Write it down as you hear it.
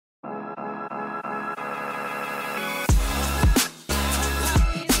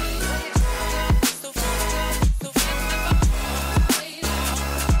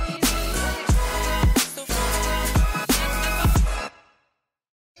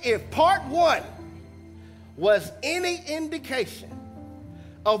If part one was any indication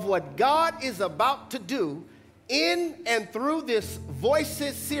of what God is about to do in and through this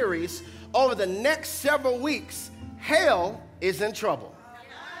Voices series over the next several weeks, hell is in trouble.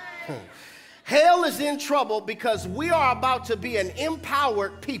 Hell is in trouble because we are about to be an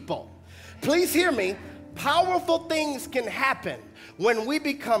empowered people. Please hear me. Powerful things can happen when we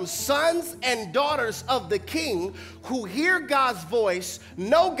become sons and daughters of the King who hear God's voice,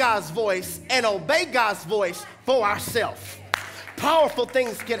 know God's voice, and obey God's voice for ourselves. Powerful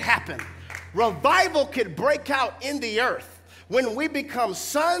things can happen. Revival could break out in the earth when we become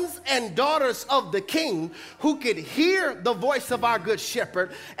sons and daughters of the King who could hear the voice of our good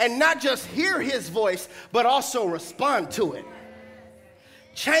shepherd and not just hear his voice, but also respond to it.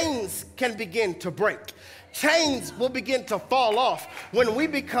 Chains can begin to break. Chains will begin to fall off when we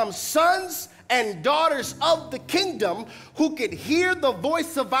become sons and daughters of the kingdom who could hear the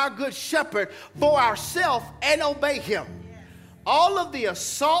voice of our good shepherd for ourselves and obey him. All of the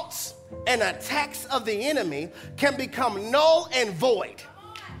assaults and attacks of the enemy can become null and void.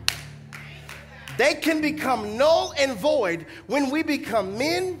 They can become null and void when we become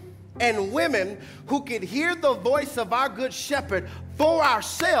men and women who can hear the voice of our good shepherd for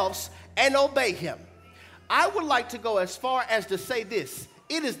ourselves and obey him. I would like to go as far as to say this: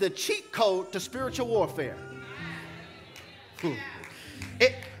 it is the cheat code to spiritual warfare.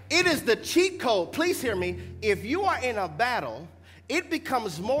 It is the cheat code. Please hear me. If you are in a battle, it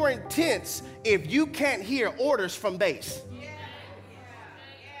becomes more intense if you can't hear orders from base.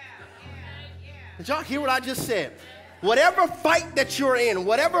 Did y'all hear what I just said? Whatever fight that you're in,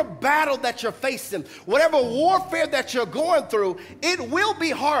 whatever battle that you're facing, whatever warfare that you're going through, it will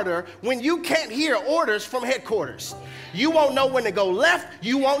be harder when you can't hear orders from headquarters. You won't know when to go left.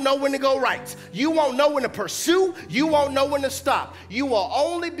 You won't know when to go right. You won't know when to pursue. You won't know when to stop. You will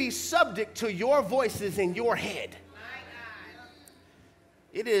only be subject to your voices in your head.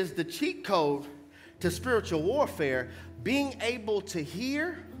 It is the cheat code to spiritual warfare, being able to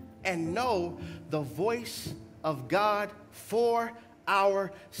hear and know the voice of God for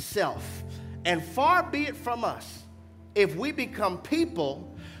ourselves. And far be it from us if we become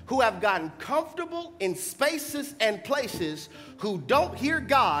people who have gotten comfortable in spaces and places who don't hear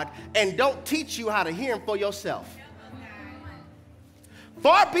God and don't teach you how to hear him for yourself.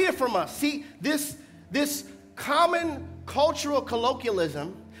 Far be it from us. See, this common cultural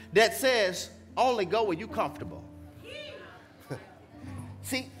colloquialism that says only go where you're comfortable.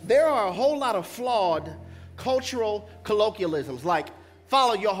 See, there are a whole lot of flawed cultural colloquialisms like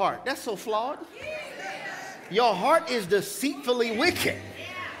follow your heart. That's so flawed. Your heart is deceitfully wicked.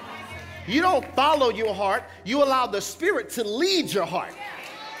 You don't follow your heart. You allow the Spirit to lead your heart.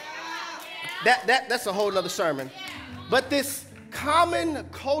 That's a whole nother sermon. But this common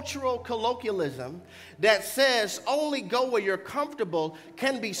cultural colloquialism that says only go where you're comfortable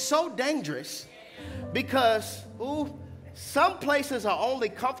can be so dangerous because, some places are only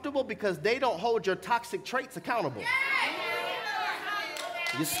comfortable because they don't hold your toxic traits accountable.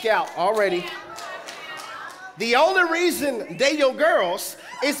 You scout already. The only reason they your girls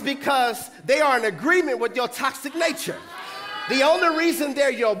is because they are in agreement with your toxic nature. The only reason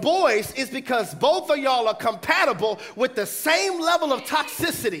they're your boys is because both of y'all are compatible with the same level of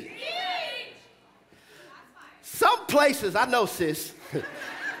toxicity. Some places, I know sis,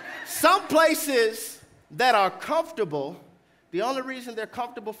 some places that are comfortable, the only reason they're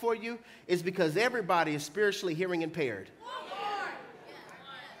comfortable for you is because everybody is spiritually hearing impaired.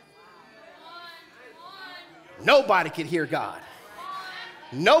 Nobody can hear God.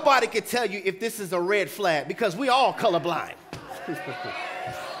 Nobody can tell you if this is a red flag because we all colorblind.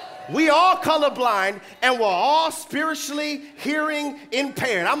 We all colorblind and we're all spiritually hearing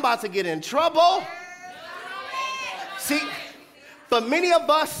impaired. I'm about to get in trouble. See, for many of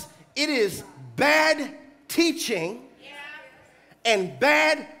us, it is bad teaching and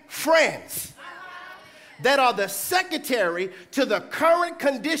bad friends that are the secretary to the current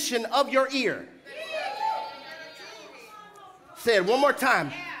condition of your ear. Say it one more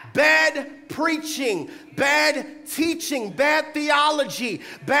time. Bad preaching, bad teaching, bad theology,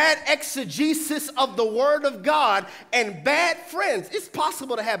 bad exegesis of the word of God, and bad friends. It's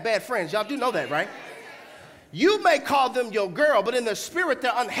possible to have bad friends. Y'all do know that, right? You may call them your girl, but in the spirit,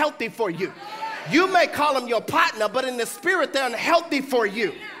 they're unhealthy for you. You may call them your partner, but in the spirit, they're unhealthy for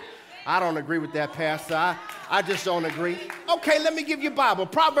you. I don't agree with that, Pastor. I just don't agree. Okay, let me give you a Bible.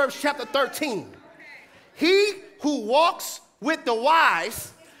 Proverbs chapter 13. He who walks with the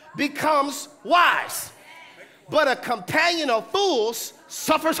wise becomes wise, but a companion of fools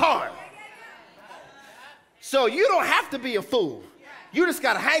suffers harm. So you don't have to be a fool. You just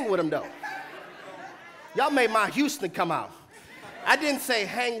got to hang with them, though. Y'all made my Houston come out. I didn't say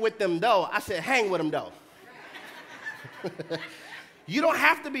hang with them, though. I said hang with them, though. You don't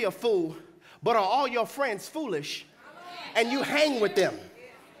have to be a fool, but are all your friends foolish? And you hang with them.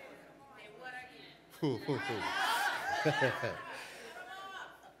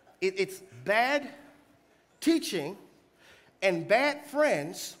 It's bad teaching and bad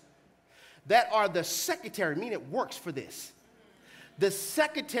friends that are the secretary, meaning it works for this. The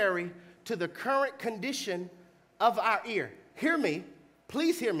secretary to the current condition of our ear. Hear me,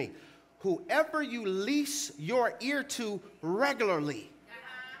 please hear me. Whoever you lease your ear to regularly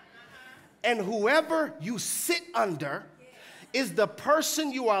and whoever you sit under is the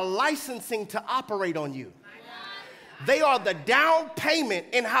person you are licensing to operate on you. They are the down payment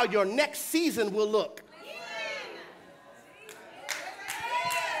in how your next season will look.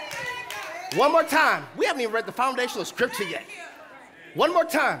 One more time. We haven't even read the foundational scripture yet. One more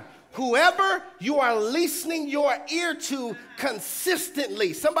time. Whoever you are leasing your ear to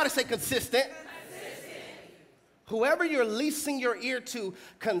consistently. Somebody say consistent. Whoever you're leasing your ear to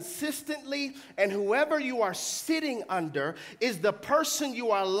consistently and whoever you are sitting under is the person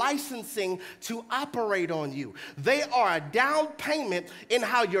you are licensing to operate on you. They are a down payment in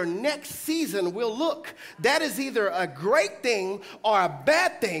how your next season will look. That is either a great thing or a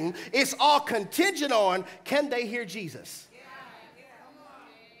bad thing. It's all contingent on, can they hear Jesus?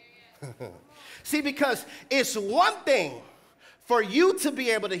 See, because it's one thing for you to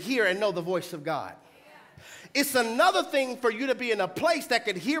be able to hear and know the voice of God. It's another thing for you to be in a place that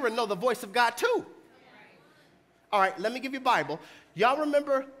could hear and know the voice of God too. All right, let me give you a Bible. Y'all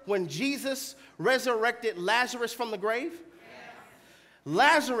remember when Jesus resurrected Lazarus from the grave?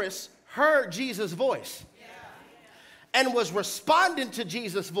 Lazarus heard Jesus' voice and was responding to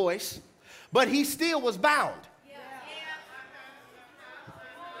Jesus' voice, but he still was bound.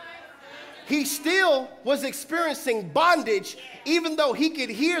 He still was experiencing bondage even though he could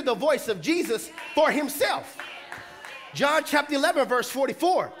hear the voice of Jesus for himself. John chapter 11, verse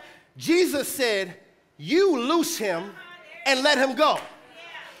 44. Jesus said, you loose him and let him go.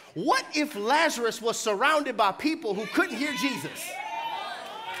 What if Lazarus was surrounded by people who couldn't hear Jesus?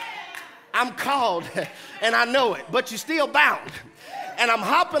 I'm called and I know it, but you're still bound. And I'm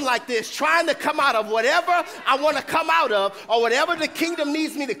hopping like this, trying to come out of whatever I want to come out of or whatever the kingdom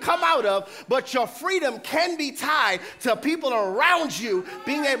needs me to come out of. But your freedom can be tied to people around you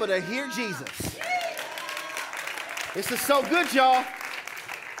being able to hear Jesus. This is so good, y'all.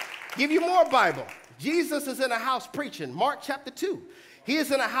 Give you more Bible. Jesus is in a house preaching. Mark chapter 2. He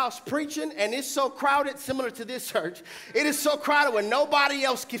is in a house preaching, and it's so crowded, similar to this church. It is so crowded where nobody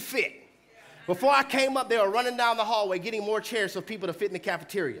else can fit. Before I came up, they were running down the hallway, getting more chairs for people to fit in the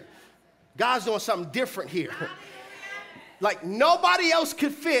cafeteria. God's doing something different here. Like nobody else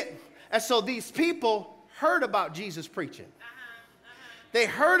could fit. And so these people heard about Jesus preaching. They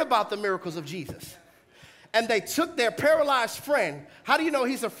heard about the miracles of Jesus. And they took their paralyzed friend. How do you know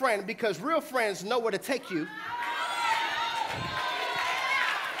he's a friend? Because real friends know where to take you.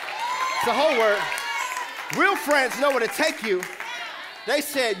 It's the whole word. Real friends know where to take you. They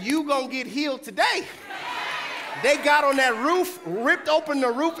said, you gonna get healed today. They got on that roof, ripped open the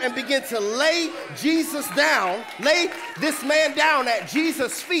roof, and began to lay Jesus down, lay this man down at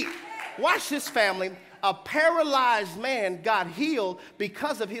Jesus' feet. Watch this, family. A paralyzed man got healed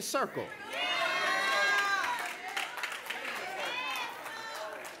because of his circle.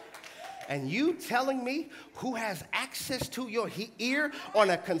 And you telling me who has access to your ear on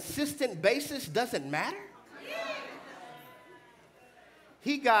a consistent basis doesn't matter?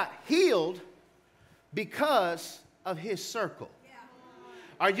 He got healed because of his circle.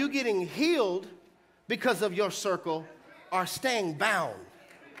 Are you getting healed because of your circle or staying bound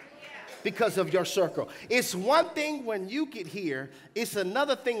because of your circle? It's one thing when you get here. It's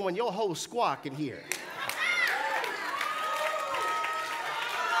another thing when your whole squad can hear.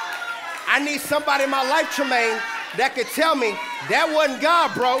 I need somebody in my life, Tremaine, that could tell me that wasn't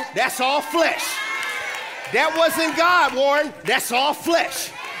God, bro. That's all flesh. That wasn't God, Warren. That's all flesh.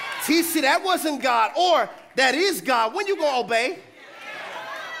 TC, that wasn't God. Or that is God. When you going to obey?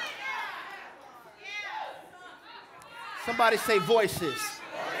 Somebody say voices.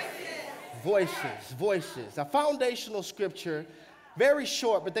 Voices, voices. A foundational scripture, very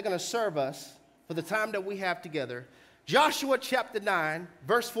short, but they're going to serve us for the time that we have together. Joshua chapter 9,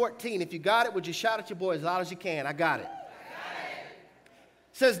 verse 14. If you got it, would you shout at your boy as loud as you can? I got it.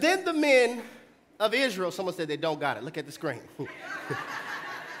 Says, then the men of Israel, someone said they don't got it. Look at the screen.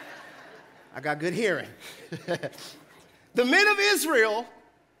 I got good hearing. The men of Israel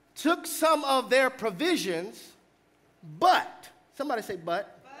took some of their provisions, but Somebody say,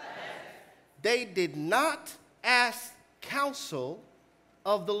 but. They did not ask counsel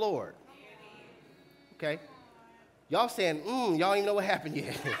of the Lord. Okay? Y'all saying, y'all don't even know what happened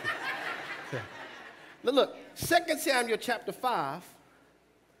yet. Look, 2 Samuel chapter 5,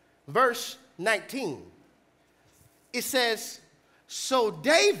 verse 19. It says, so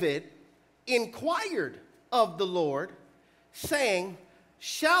David inquired of the Lord, saying,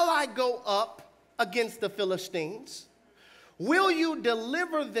 shall I go up against the Philistines? Will you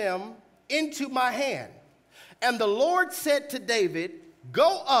deliver them into my hand? And the Lord said to David,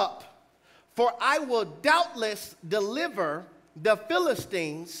 go up, for I will doubtless deliver the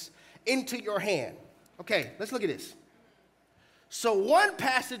Philistines into your hand. Okay, let's look at this. So one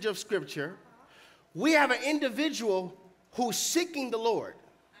passage of scripture, we have an individual who's seeking the Lord.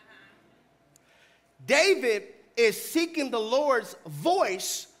 David is seeking the Lord's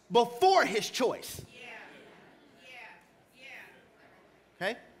voice before his choice.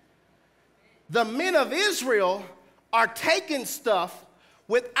 Okay? The men of Israel are taking stuff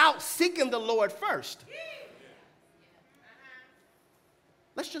without seeking the Lord first.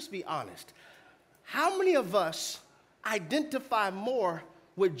 Let's just be honest. How many of us identify more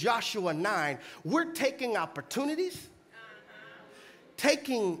with Joshua 9? We're taking opportunities,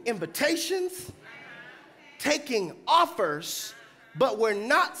 taking invitations, taking offers, but we're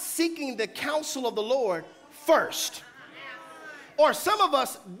not seeking the counsel of the Lord first. Or some of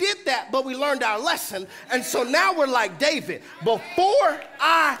us did that, but we learned our lesson, and so now we're like David. Before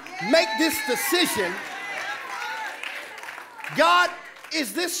I make this decision, God,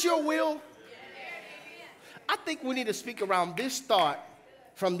 is this your will? I think we need to speak around this thought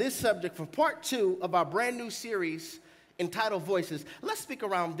from this subject for part 2 of our brand new series entitled Voices. Let's speak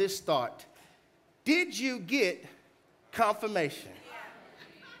around this thought. Did you get confirmation?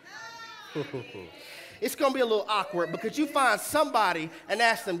 It's going to be a little awkward because you find somebody and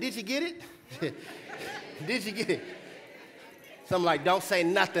ask them, did you get it? Did you get it? So I'm like, don't say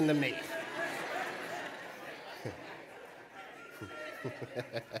nothing to me.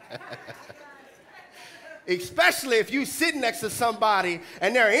 Especially if you sit next to somebody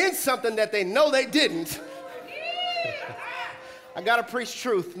and they're in something that they know they didn't. I got to preach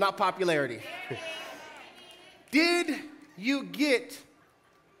truth, not popularity. Did you get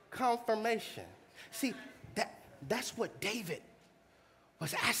confirmation? See, that's what David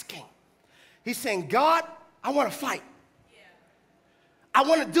was asking. He's saying, God, I want to fight. I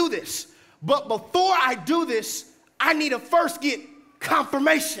want to do this. But before I do this, I need to first get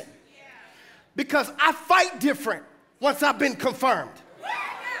confirmation. Because I fight different once I've been confirmed.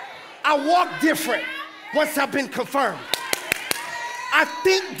 I walk different once I've been confirmed. I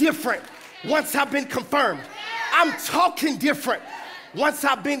think different once I've been confirmed. I'm talking different once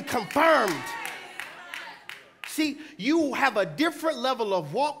I've been confirmed. See, you have a different level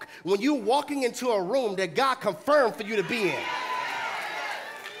of walk when you're walking into a room that God confirmed for you to be in.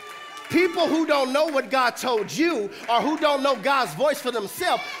 People who don't know what God told you or who don't know God's voice for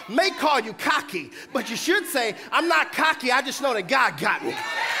themselves may call you cocky, but you should say, I'm not cocky, I just know that God got me.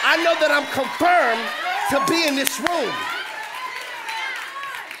 I know that I'm confirmed to be in this room.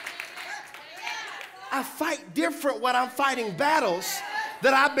 I fight different when I'm fighting battles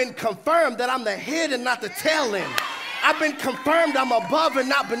that I've been confirmed that I'm the head and not the tail in. I've been confirmed I'm above and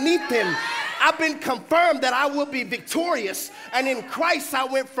not beneath him. I've been confirmed that I will be victorious. And in Christ, I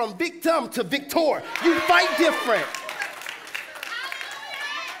went from victim to victor. You fight different.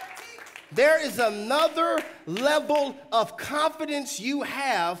 There is another level of confidence you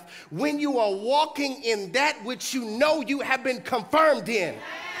have when you are walking in that which you know you have been confirmed in.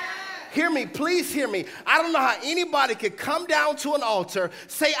 Hear me, please hear me. I don't know how anybody could come down to an altar,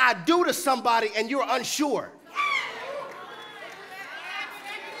 say I do to somebody, and you're unsure.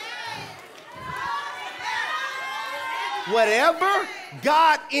 Whatever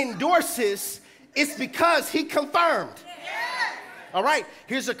God endorses, it's because he confirmed. All right,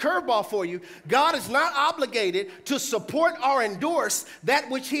 here's a curveball for you. God is not obligated to support or endorse that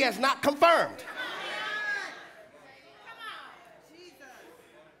which he has not confirmed.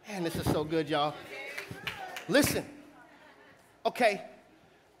 Man, this is so good, y'all. Listen, okay,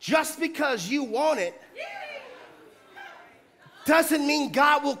 just because you want it doesn't mean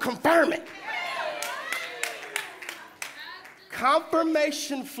God will confirm it.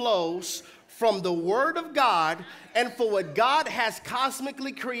 Confirmation flows from the Word of God and for what God has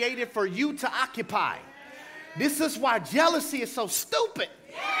cosmically created for you to occupy. This is why jealousy is so stupid.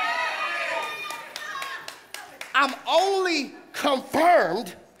 I'm only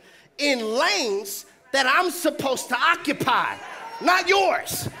confirmed in lanes that I'm supposed to occupy, not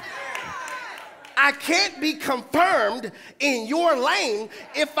yours. I can't be confirmed in your lane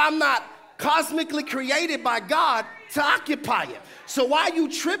if I'm not cosmically created by God to occupy it. So why are you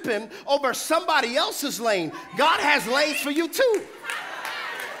tripping over somebody else's lane? God has lanes for you too.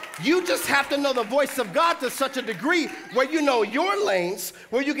 You just have to know the voice of God to such a degree where you know your lanes,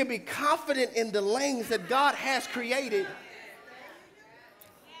 where you can be confident in the lanes that God has created.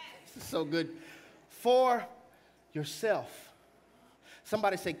 This is so good. For yourself.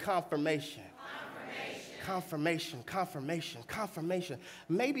 Somebody say confirmation. Confirmation, confirmation, confirmation.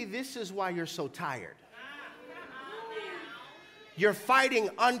 Maybe this is why you're so tired. You're fighting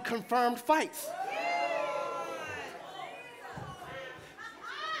unconfirmed fights.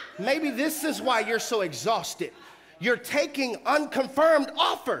 Maybe this is why you're so exhausted. You're taking unconfirmed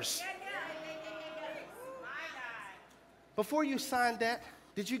offers. Before you signed that,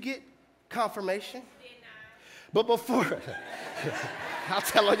 did you get confirmation? But before, I'll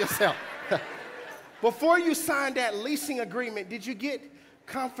tell on yourself. Before you signed that leasing agreement, did you get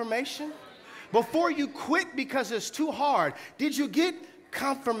confirmation? Before you quit because it's too hard, did you get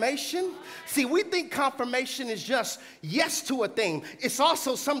confirmation? See, we think confirmation is just yes to a thing. It's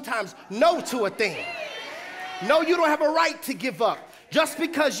also sometimes no to a thing. No, you don't have a right to give up. Just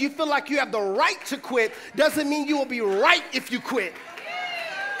because you feel like you have the right to quit doesn't mean you will be right if you quit.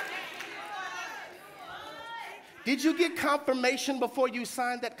 Did you get confirmation before you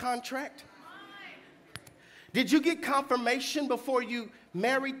signed that contract? Did you get confirmation before you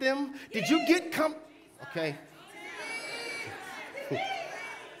married them? Did you get okay.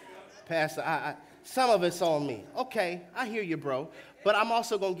 Pastor, some of it's on me. Okay, I hear you, bro. But I'm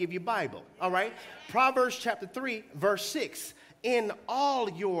also going to give you Bible, all right? Proverbs chapter 3, verse 6. In all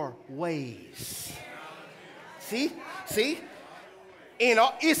your ways. See?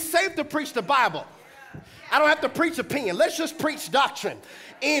 It's safe to preach the Bible. I don't have to preach opinion. Let's just preach doctrine.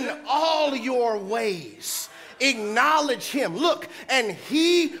 In all your ways. Acknowledge him. Look, and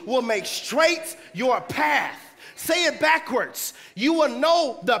he will make straight your path. Say it backwards. You will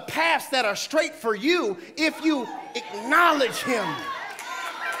know the paths that are straight for you if you acknowledge him.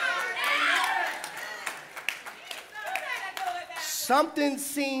 Something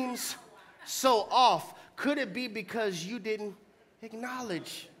seems so off. Could it be because you didn't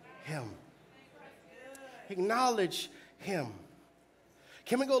acknowledge him? Acknowledge him.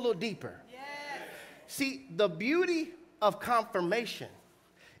 Can we go a little deeper? See, the beauty of confirmation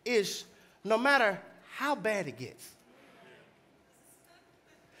is no matter how bad it gets,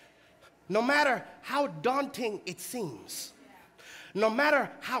 no matter how daunting it seems, no matter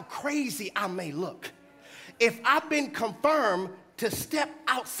how crazy I may look, if I've been confirmed to step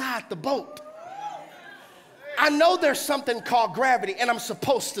outside the boat, I know there's something called gravity and I'm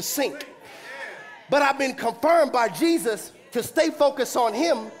supposed to sink. But I've been confirmed by Jesus to stay focused on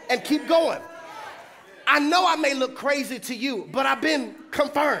him and keep going. I know I may look crazy to you, but I've been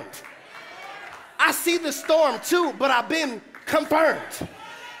confirmed. I see the storm too, but I've been confirmed.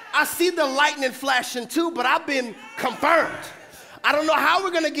 I see the lightning flashing too, but I've been confirmed. I don't know how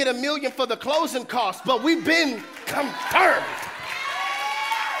we're going to get $1 million for the closing costs, but we've been confirmed.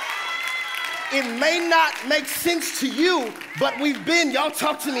 It may not make sense to you, but we've been, y'all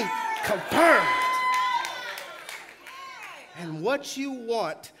talk to me, confirmed. And what you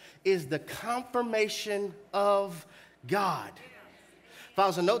want is the confirmation of God. If I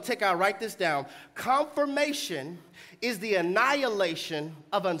was a note taker, I'll write this down. Confirmation is the annihilation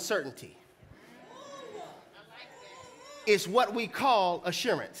of uncertainty. It's what we call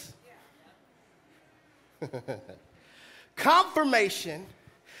assurance. Confirmation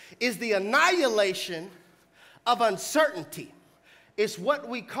is the annihilation of uncertainty. It's what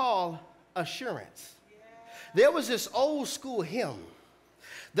we call assurance. There was this old school hymn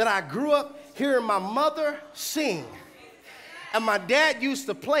that I grew up hearing my mother sing, and my dad used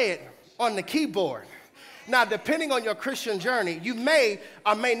to play it on the keyboard. Now, depending on your Christian journey, you may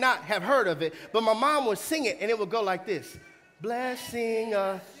or may not have heard of it, but my mom would sing it, and it would go like this. Blessing,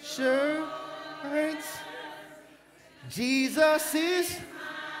 assurance, Jesus is.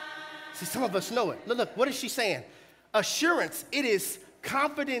 See, some of us know it. Look, what is she saying? Assurance, it is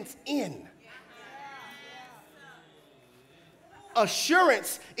confidence in.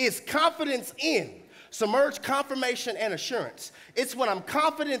 Assurance is confidence in. Submerge confirmation and assurance. It's when I'm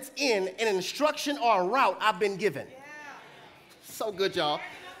confident in an instruction or a route I've been given. So good, y'all.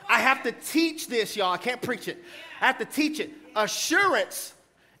 I have to teach this, y'all. I can't preach it. I have to teach it. Assurance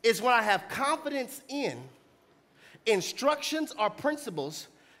is when I have confidence in instructions or principles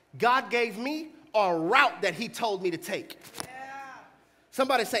God gave me or a route that he told me to take.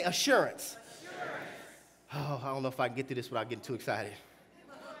 Somebody say assurance. Oh, I don't know if I can get through this without getting too excited.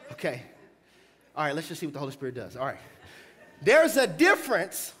 Okay. All right, let's just see what the Holy Spirit does. All right. There's a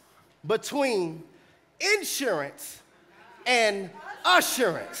difference between insurance and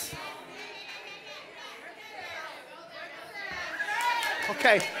assurance.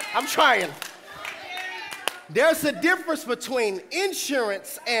 Okay, I'm trying. There's a difference between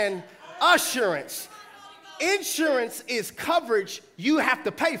insurance and assurance. Insurance is coverage you have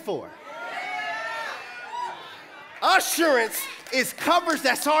to pay for. Assurance is coverage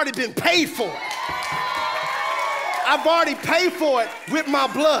that's already been paid for. I've already paid for it with my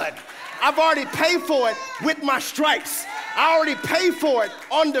blood. I've already paid for it with my stripes. I already paid for it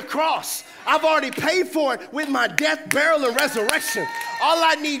on the cross. I've already paid for it with my death, burial, and resurrection. All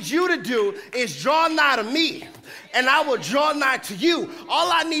I need you to do is draw nigh to me, and I will draw nigh to you.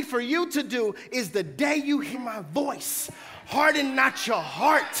 All I need for you to do is the day you hear my voice, harden not your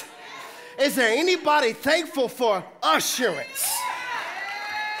heart. Is there anybody thankful for assurance?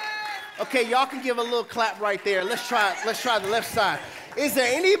 Okay, y'all can give a little clap right there. Let's try the left side. Is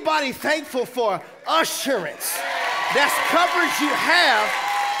there anybody thankful for assurance? That's coverage you have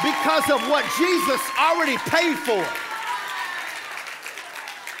because of what Jesus already paid for.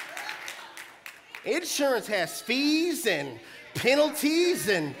 Insurance has fees and penalties,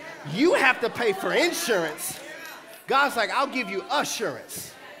 and you have to pay for insurance. God's like, I'll give you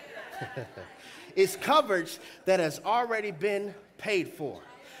assurance. It's coverage that has already been paid for.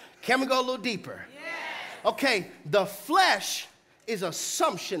 Can we go a little deeper? Okay, the flesh is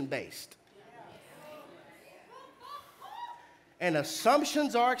assumption-based. And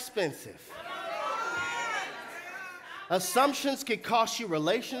assumptions are expensive. Assumptions can cost you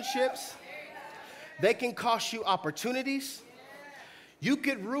relationships. They can cost you opportunities. You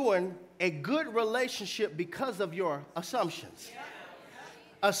could ruin a good relationship because of your assumptions.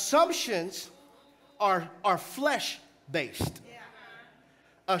 Assumptions are flesh-based.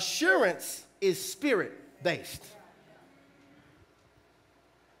 Assurance is spirit-based.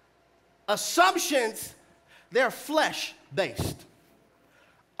 Assumptions, they're flesh-based.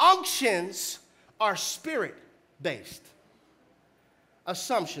 Unctions are spirit-based.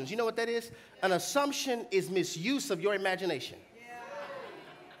 Assumptions, you know what that is? An assumption is misuse of your imagination.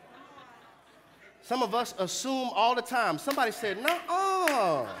 Some of us assume all the time. Somebody said,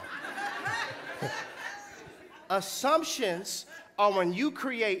 no. Assumptions are when you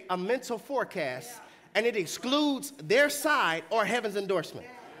create a mental forecast and it excludes their side or heaven's endorsement.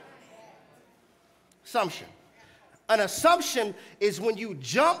 Assumption. An assumption is when you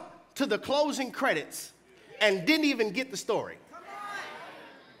jump to the closing credits and didn't even get the story.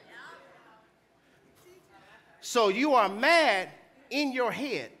 So you are mad in your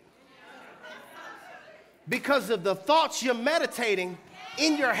head because of the thoughts you're meditating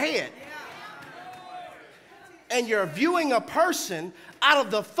in your head. And you're viewing a person out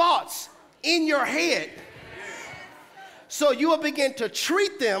of the thoughts in your head. So you will begin to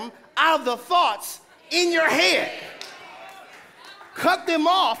treat them out of the thoughts in your head. Cut them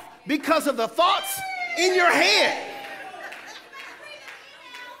off because of the thoughts in your head.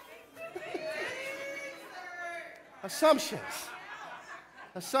 Assumptions.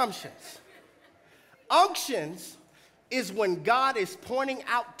 Unctions is when God is pointing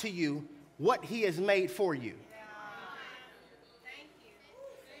out to you what he has made for you.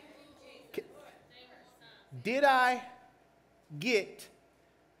 Did I get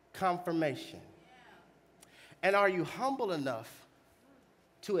confirmation? And are you humble enough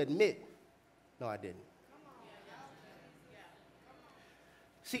to admit, no, I didn't?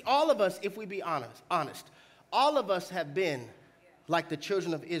 See, all of us, if we be honest, all of us have been like the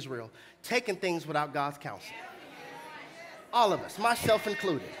children of Israel, taking things without God's counsel. All of us, myself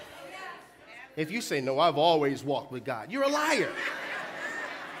included. If you say, no, I've always walked with God, you're a liar.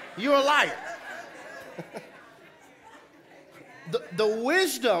 You're a liar. The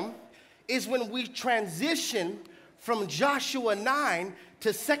wisdom is when we transition from Joshua 9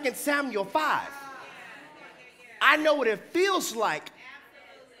 to 2 Samuel 5. I know what it feels like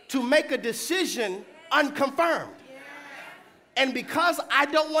to make a decision unconfirmed. And because I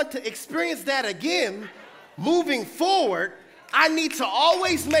don't want to experience that again, moving forward, I need to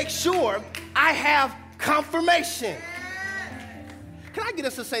always make sure I have confirmation. Can I get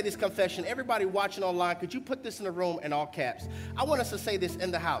us to say this confession? Everybody watching online, could you put this in the room in all caps? I want us to say this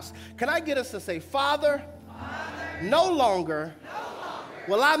in the house. Can I get us to say, Father, no longer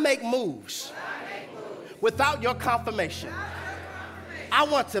will I make moves without your confirmation. I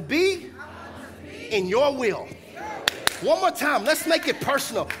want to be in your will. One more time, let's make it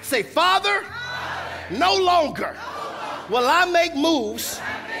personal. Say, Father, no longer will I make moves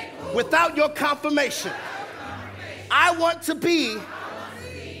without your confirmation. I want to be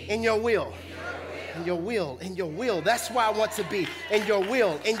in your will. In your will, in your will. That's where I want to be. In your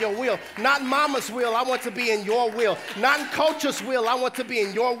will, in your will. Not mama's will, I want to be in your will. Not in culture's will, I want to be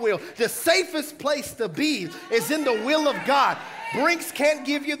in your will. The safest place to be is in the will of God. Brinks can't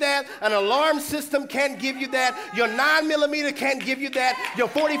give you that. An alarm system can't give you that. Your 9mm can't give you that. Your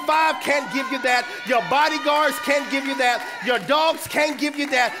 45 can't give you that. Your bodyguards can't give you that. Your dogs can't give you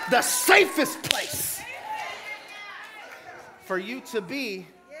that. The safest place for you to be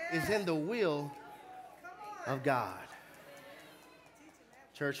is in the will of God.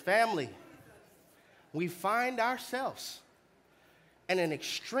 Church family, we find ourselves in an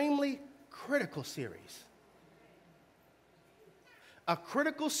extremely critical series. A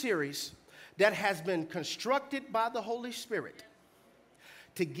critical series that has been constructed by the Holy Spirit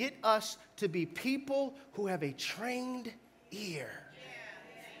to get us to be people who have a trained ear.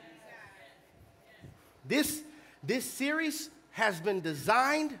 This series has been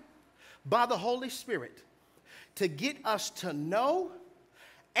designed by the Holy Spirit to get us to know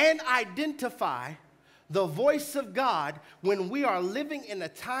and identify the voice of God when we are living in a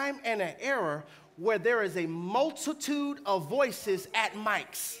time and an era where there is a multitude of voices at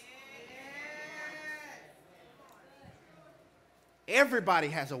mics. Everybody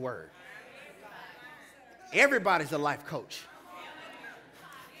has a word. Everybody's a life coach.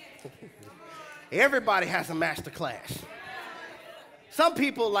 Everybody has a master class. Some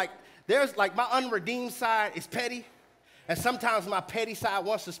people, there's my unredeemed side is petty, and sometimes my petty side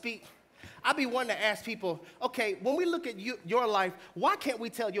wants to speak. I be wanting to ask people, okay, when we look at your life, why can't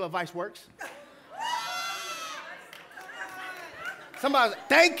we tell your advice works? Somebody's like,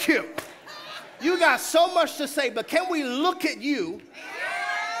 thank you. You got so much to say, but can we look at you?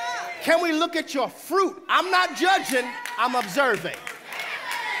 Can we look at your fruit? I'm not judging, I'm observing.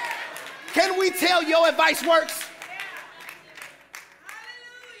 Can we tell your advice works?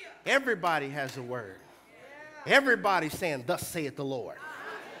 Everybody has a word. Everybody's saying, thus saith the Lord.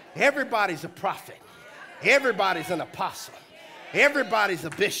 Everybody's a prophet. Everybody's an apostle. Everybody's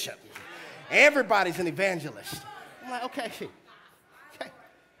a bishop. Everybody's an evangelist. I'm like, okay.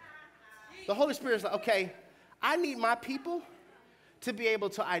 The Holy Spirit's like, okay, I need my people to be able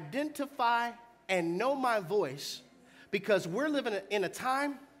to identify and know my voice because we're living in a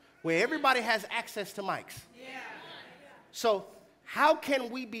time where everybody has access to mics. So how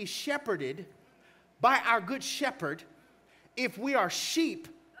can we be shepherded by our good shepherd if we are sheep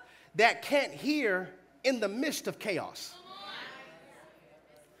that can't hear in the midst of chaos?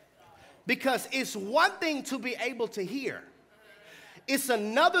 Because it's one thing to be able to hear. It's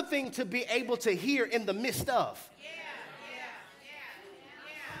another thing to be able to hear in the midst of.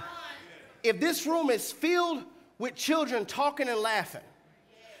 If this room is filled with children talking and laughing,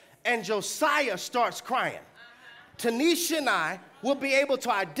 and Josiah starts crying, Tanisha and I will be able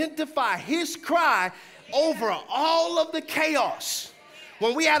to identify his cry over all of the chaos.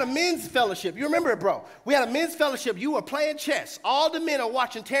 When we had a men's fellowship, you remember it, bro? We had a men's fellowship. You were playing chess. All the men are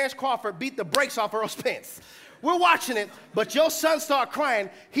watching Terrence Crawford beat the brakes off Earl Spence. We're watching it, but your son started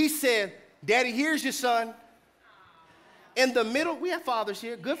crying. He said, Daddy, here's your son. In the middle, we have fathers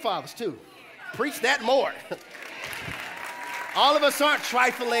here, good fathers too. Preach that more. All of us aren't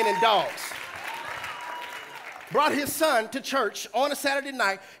trifling and dogs. Brought his son to church on a Saturday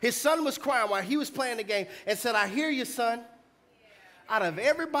night. His son was crying while he was playing the game and said, I hear you, son. Out of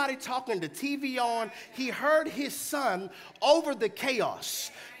everybody talking to TV on, he heard his son over the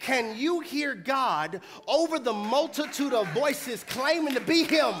chaos. Can you hear God over the multitude of voices claiming to be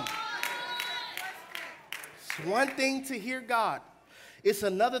him? It's one thing to hear God. It's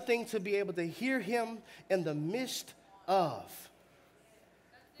another thing to be able to hear him in the midst of.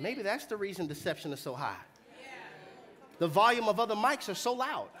 Maybe that's the reason deception is so high. The volume of other mics are so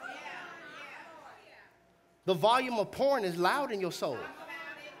loud. The volume of porn is loud in your soul.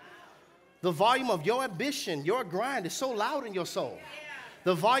 The volume of your ambition, your grind is so loud in your soul.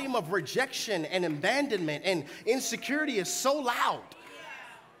 The volume of rejection and abandonment and insecurity is so loud.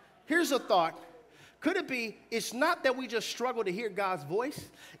 Here's a thought. Could it be, it's not that we just struggle to hear God's voice,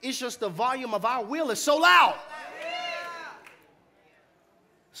 it's just the volume of our will is so loud.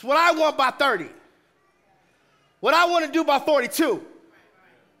 It's what I want by 30. What I want to do by 42.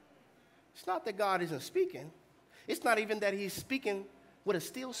 It's not that God isn't speaking. It's not even that he's speaking with a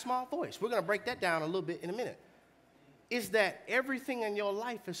still small voice. We're going to break that down a little bit in a minute. It's that everything in your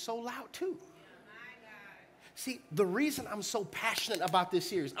life is so loud too. See, the reason I'm so passionate about this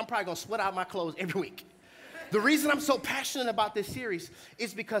series, I'm probably going to sweat out my clothes every week. The reason I'm so passionate about this series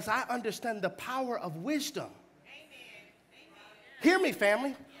is because I understand the power of wisdom. Hear me,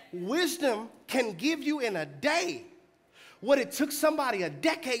 family. Wisdom can give you in a day what it took somebody a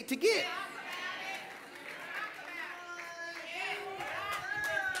decade to get.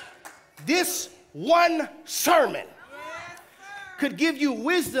 This one sermon could give you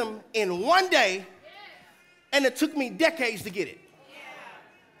wisdom in one day, and it took me decades to get it.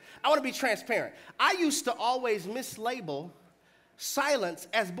 I want to be transparent. I used to always mislabel silence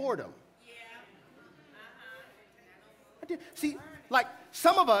as boredom. I did. See, like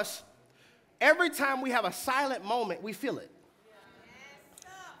some of us, every time we have a silent moment, we feel it.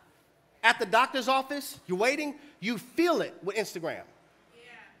 At the doctor's office, you're waiting, you feel it with Instagram.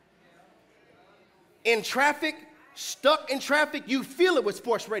 In traffic, stuck in traffic, you feel it with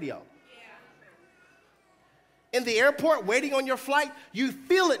sports radio. In the airport, waiting on your flight, you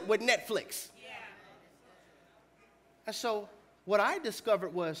feel it with Netflix. And so what I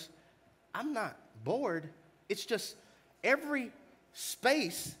discovered was I'm not bored. It's just every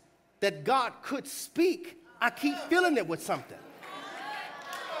space that God could speak, I keep feeling it with something.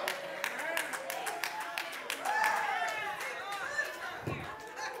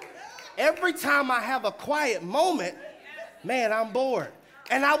 Every time I have a quiet moment, man, I'm bored.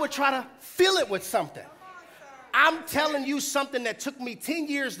 And I would try to fill it with something. I'm telling you something that took me 10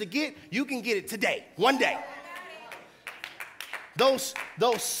 years to get, you can get it today, one day. Those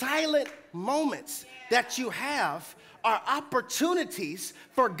silent moments that you have are opportunities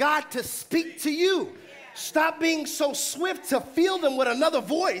for God to speak to you. Stop being so swift to fill them with another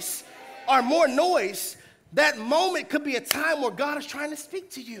voice or more noise. That moment could be a time where God is trying to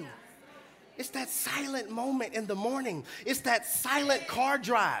speak to you. It's that silent moment in the morning. It's that silent car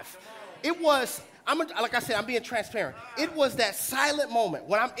drive. It was, like I said, I'm being transparent. It was that silent moment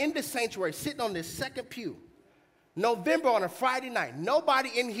when I'm in the sanctuary sitting on this second pew, November on a Friday night. Nobody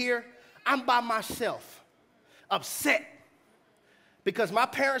in here. I'm by myself, upset. Because my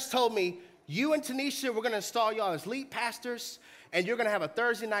parents told me, you and Tanisha, we're going to install y'all as lead pastors, and you're going to have a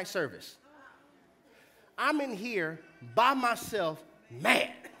Thursday night service. I'm in here by myself,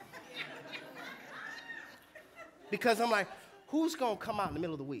 mad. Because I'm like, who's going to come out in the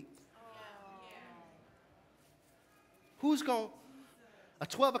middle of the week? Who's going to, a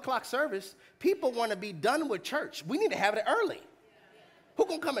 12 o'clock service, people want to be done with church. We need to have it early. Who's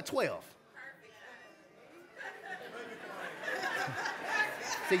going to come at 12?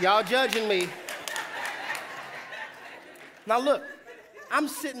 See, y'all judging me. Now look, I'm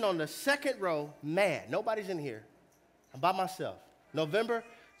sitting on the second row, mad. Nobody's in here. I'm by myself. November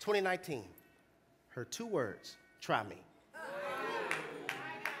 2019. Her 2 words. Try me.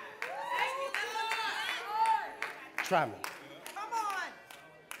 Try me.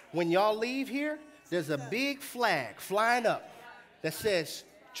 When y'all leave here, there's a big flag flying up that says,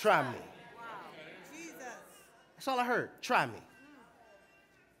 try me. That's all I heard. Try me.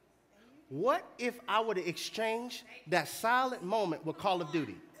 What if I were to exchange that silent moment with Call of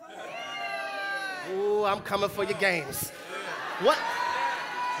Duty? Ooh, I'm coming for your games. What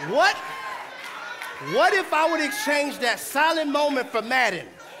if I would exchange that silent moment for Madden?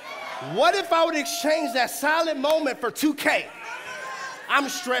 What if I would exchange that silent moment for 2K? I'm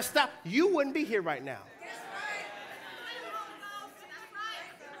stressed out. You wouldn't be here right now.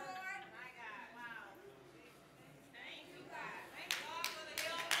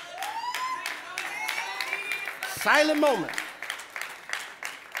 Silent moment.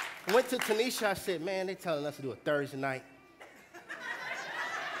 I went to Tanisha. I said, man, they're telling us to do a Thursday night.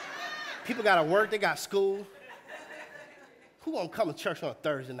 People got to work. They got school. Who won't come to church on a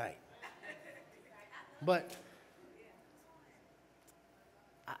Thursday night? But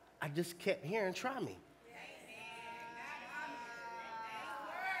I just kept hearing, try me.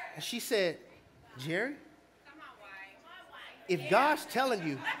 And she said, Jerry, if God's telling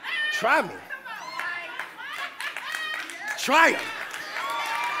you, try me, try him.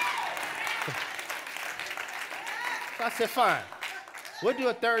 So I said, fine. We'll do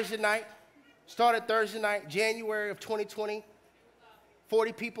a Thursday night. Started Thursday night, January of 2020.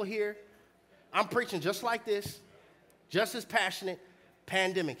 40 people here. I'm preaching just like this, just as passionate.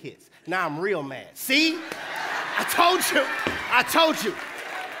 Pandemic hits. Now I'm real mad. See? I told you.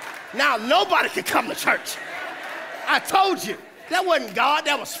 Now nobody can come to church. I told you. That wasn't God,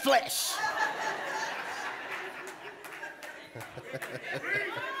 that was flesh.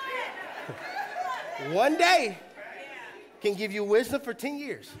 One day can give you wisdom for 10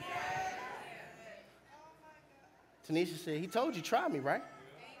 years. Tanisha said, he told you, try me, right?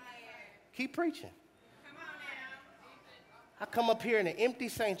 Keep preaching. I come up here in an empty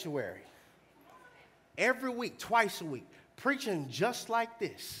sanctuary every week, twice a week, preaching just like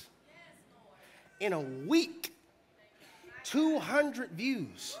this. In a week, 200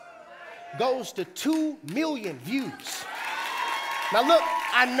 views goes to 2 million views. Now look,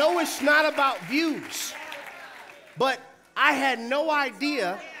 I know it's not about views, but I had no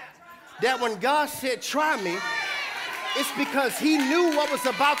idea that when God said, try me, it's because he knew what was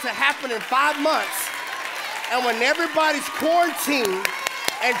about to happen in 5 months. And when everybody's quarantined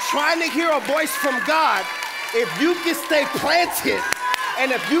and trying to hear a voice from God, if you can stay planted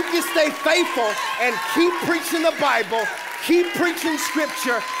and if you can stay faithful and keep preaching the Bible, keep preaching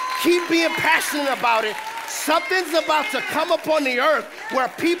scripture, keep being passionate about it, something's about to come upon the earth where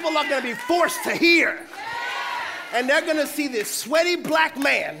people are going to be forced to hear. And they're going to see this sweaty black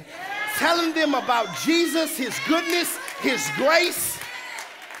man telling them about Jesus, his goodness, his grace.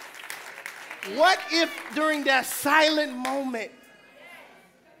 What if during that silent moment,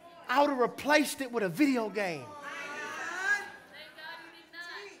 I would have replaced it with a video game?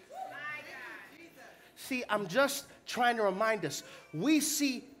 See, I'm just trying to remind us, we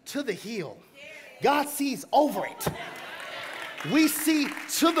see to the hill. God sees over it. We see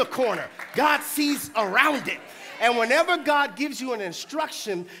to the corner. God sees around it. And whenever God gives you an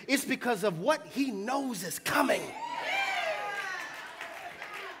instruction, it's because of what he knows is coming.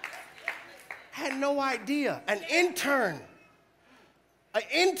 Had no idea. An intern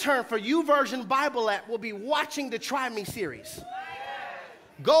for YouVersion Bible app will be watching the Try Me series.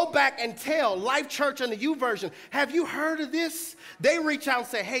 Go back and tell Life Church and the YouVersion, have you heard of this? They reach out and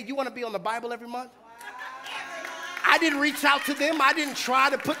say, hey, you want to be on the Bible every month? I didn't reach out to them. I didn't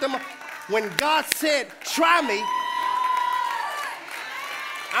try to put them on. When God said, try me,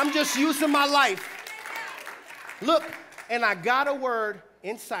 I'm just using my life. Look, and I got a word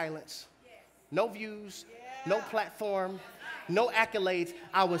in silence. No views, no platform, no accolades.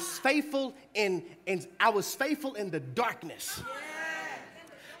 I was faithful in the darkness.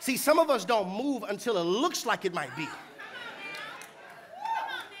 See, some of us don't move until it looks like it might be.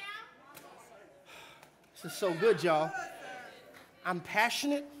 This is so good, y'all. I'm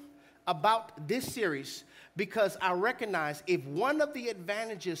passionate about this series because I recognize if one of the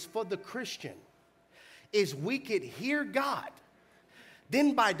advantages for the Christian is we could hear God,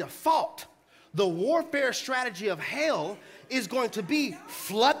 then by default, the warfare strategy of hell is going to be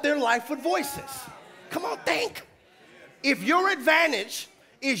flood their life with voices. Come on, think. If your advantage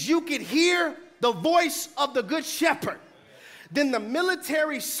is you could hear the voice of the good shepherd, then the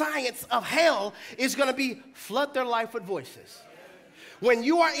military science of hell is going to be flood their life with voices. When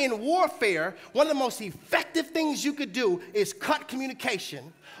you are in warfare, one of the most effective things you could do is cut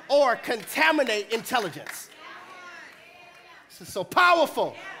communication or contaminate intelligence. This is so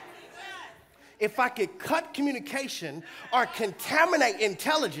powerful. If I could cut communication or contaminate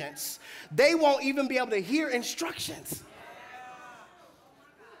intelligence, they won't even be able to hear instructions.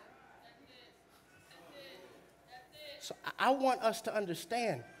 So I want us to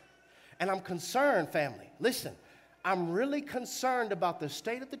understand, and I'm concerned, family. Listen, I'm really concerned about the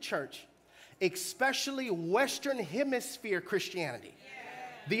state of the church, especially Western Hemisphere Christianity,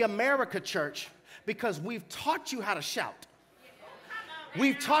 the America church, because we've taught you how to shout.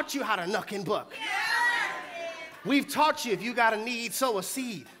 We've taught you how to knuck and buck. We've taught you if you got a need, sow a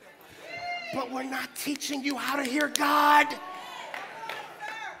seed. But we're not teaching you how to hear God.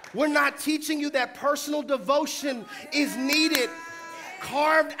 We're not teaching you that personal devotion is needed.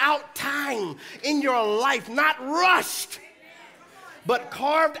 Carved out time in your life, not rushed, but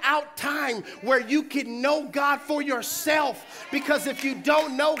carved out time where you can know God for yourself. Because if you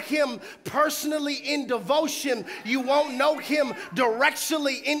don't know him personally in devotion, you won't know him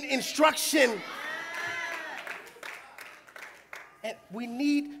directionally in instruction. And we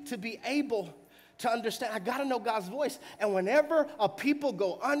need to be able to understand, I got to know God's voice. And whenever a people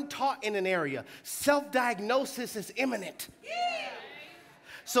go untaught in an area, self-diagnosis is imminent.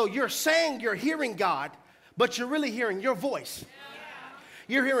 So you're saying you're hearing God, but you're really hearing your voice.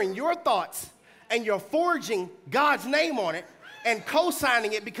 You're hearing your thoughts, and you're forging God's name on it and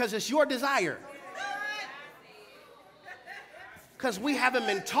co-signing it because it's your desire. Because we haven't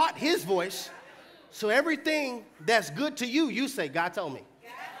been taught his voice, so everything that's good to you, you say, God told me.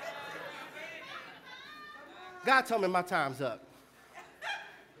 God told me my time's up.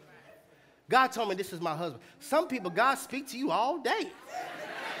 God told me this is my husband. Some people, God speaks to you all day.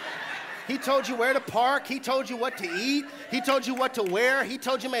 He told you where to park. He told you what to eat. He told you what to wear. He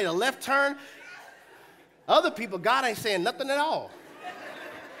told you made a left turn. Other people, God ain't saying nothing at all.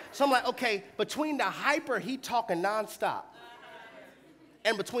 So I'm like, okay, between the hyper, he talking nonstop,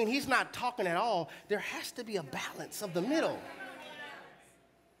 and between he's not talking at all, there has to be a balance of the middle.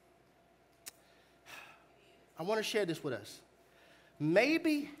 I want to share this with us.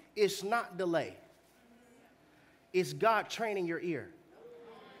 Maybe it's not delay. It's God training your ear.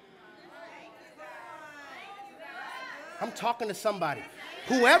 I'm talking to somebody.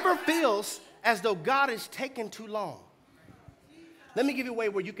 Whoever feels as though God is taking too long, Let me give you a way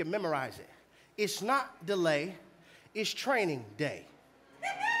where you can memorize it. It's not delay, it's training day.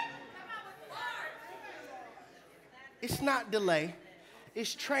 It's not delay,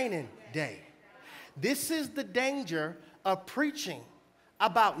 it's training day. This is the danger of preaching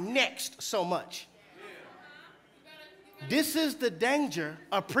about next so much. This is the danger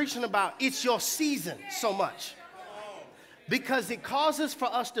of preaching about it's your season so much. Because it causes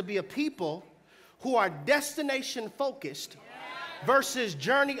for us to be a people who are destination focused versus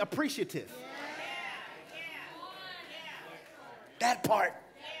journey appreciative. That part.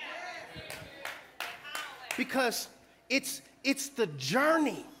 Because it's the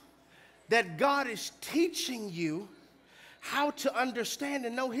journey that God is teaching you how to understand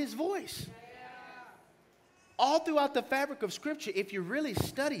and know his voice. All throughout the fabric of Scripture, if you really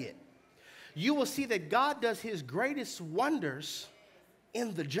study it, you will see that God does his greatest wonders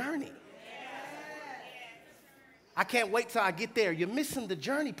in the journey. I can't wait till I get there. You're missing the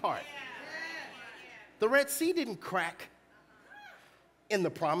journey part. The Red Sea didn't crack in the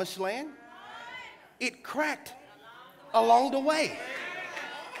promised land. It cracked along the way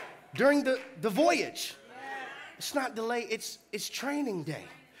during the voyage. It's not delay, it's training day.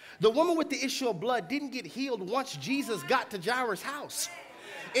 The woman with the issue of blood didn't get healed once Jesus got to Jairus' house.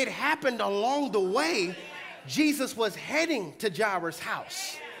 It happened along the way. Jesus was heading to Jairus'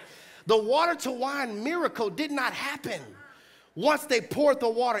 house. The water to wine miracle did not happen once they poured the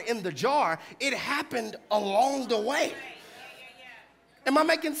water in the jar. It happened along the way. Am I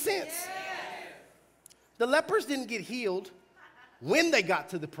making sense? The lepers didn't get healed when they got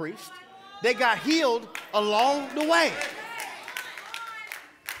to the priest. They got healed along the way.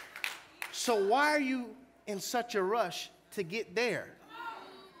 So why are you in such a rush to get there?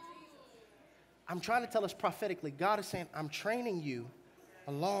 I'm trying to tell us prophetically, God is saying, I'm training you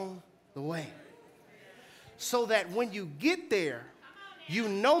along the way. So that when you get there, you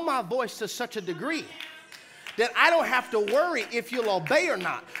know my voice to such a degree that I don't have to worry if you'll obey or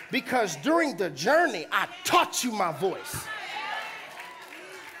not. Because during the journey, I taught you my voice.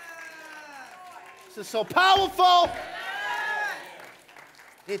 This is so powerful.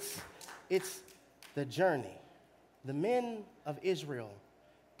 It's the journey. The men of Israel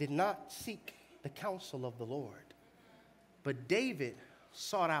did not seek the counsel of the Lord, but David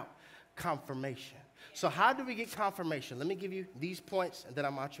sought out confirmation. So how do we get confirmation? Let me give you these points and then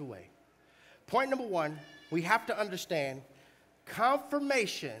I'm out your way. Point number one, we have to understand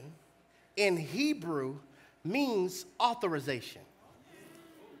confirmation in Hebrew means authorization.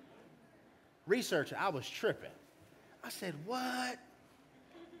 Researcher, I was tripping. I said, what?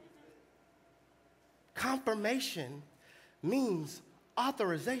 Confirmation means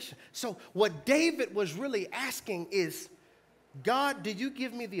authorization. So what David was really asking is, God, did you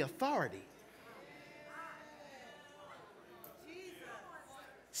give me the authority?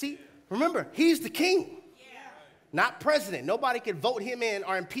 See, remember, he's the king, not president. Nobody can vote him in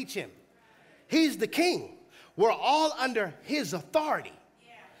or impeach him. He's the king. We're all under his authority.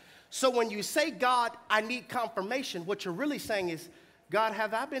 So when you say, God, I need confirmation, what you're really saying is, God,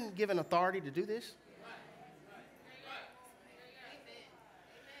 have I been given authority to do this?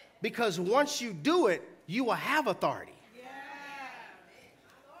 Because once you do it, you will have authority.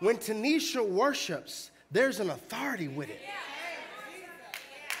 When Tanisha worships, there's an authority with it.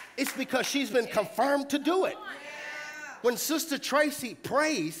 It's because she's been confirmed to do it. When Sister Tracy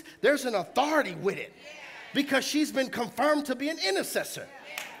prays, there's an authority with it because she's been confirmed to be an intercessor.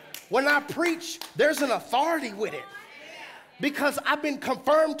 When I preach, there's an authority with it because I've been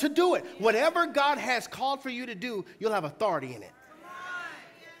confirmed to do it. Whatever God has called for you to do, you'll have authority in it.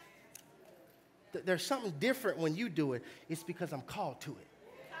 There's something different when you do it. It's because I'm called to it.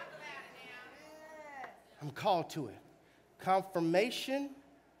 I'm called to it. Confirmation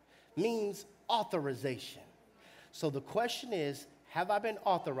means authorization. So the question is, have I been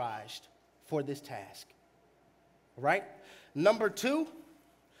authorized for this task? Right? Number two,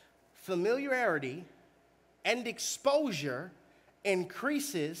 familiarity and exposure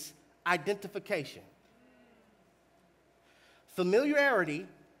increases identification. Familiarity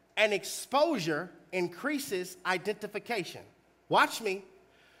and exposure increases identification. Watch me.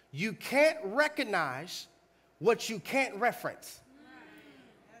 You can't recognize what you can't reference.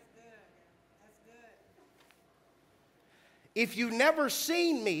 That's good. That's good. If you've never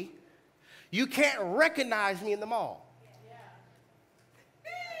seen me, you can't recognize me in the mall.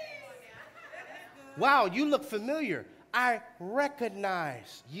 Wow, you look familiar. I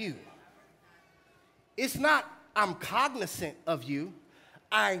recognize you. It's not I'm cognizant of you.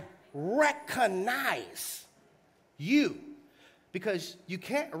 I recognize you. Because you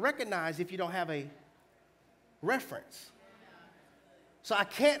can't recognize if you don't have a reference. So I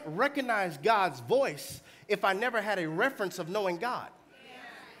can't recognize God's voice if I never had a reference of knowing God.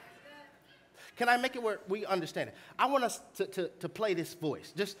 Can I make it where we understand it? I want us to play this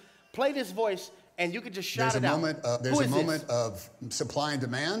voice. Just play this voice, and you can just shout it out. There's a moment of supply and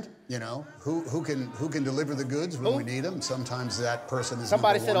demand. You know, who can deliver the goods when we need them. Sometimes that person is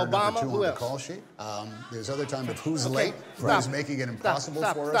Somebody number said one or Obama. number two Who on else? the call sheet. There's other times of who's Okay, late, stop. who's making it impossible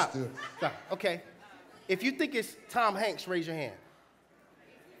for us to. Stop. Okay. If you think it's Tom Hanks, raise your hand.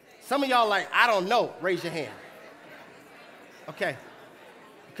 Some of y'all like, I don't know, raise your hand. Okay.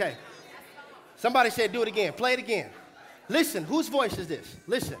 Somebody said do it again. Play it again. Listen, whose voice is this?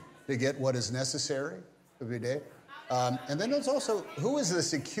 Listen. To get what is necessary every day. And then there's also, who is the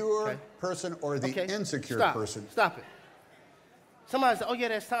secure person or the insecure person? Stop it. Somebody said, oh yeah,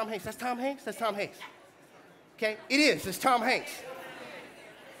 that's Tom Hanks. That's Tom Hanks? That's Tom Hanks. Okay, it is. It's Tom Hanks.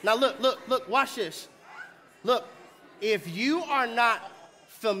 Now look, watch this. Look, if you are not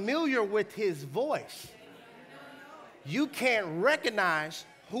familiar with his voice, you can't recognize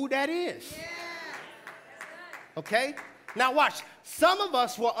who that is. Okay? Now watch. Some of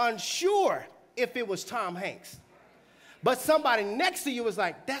us were unsure if it was Tom Hanks. But somebody next to you was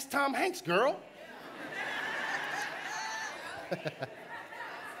like, that's Tom Hanks, girl.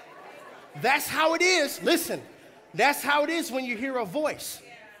 That's how it is. Listen, that's how it is when you hear a voice.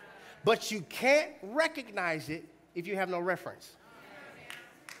 But you can't recognize it if you have no reference.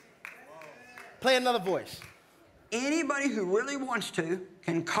 Play another voice. Anybody who really wants to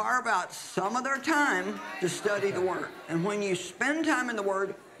can carve out some of their time to study the Word. And when you spend time in the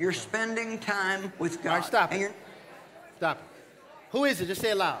Word, you're spending time with God. All right, stop it. Stop it. Who is it? Just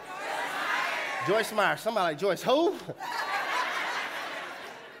say it loud. Joyce Meyer. Somebody like Joyce. Who?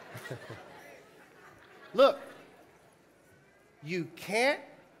 Look, you can't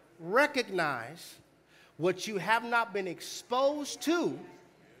recognize what you have not been exposed to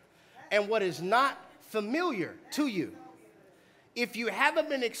and what is not familiar to you. If you haven't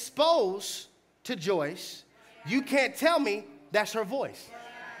been exposed to Joyce, you can't tell me that's her voice.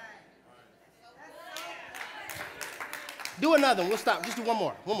 Do another one. We'll stop. Just do one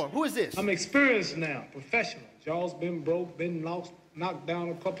more. Who is this? I'm experienced now, professional. Jaw's been broke, been lost, knocked down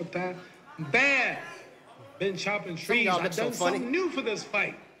a couple times. Bad. Been chopping trees. I've done something new for this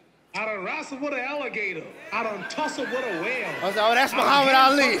fight. I done wrestled with an alligator. I done tussled with a whale. Oh, that's Muhammad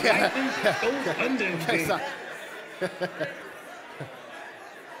Ali.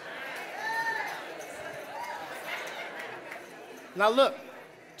 Now look,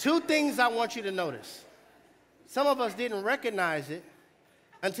 two things I want you to notice. Some of us didn't recognize it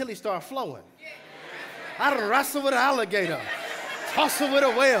until he started flowing. I done wrestled with an alligator, tussled with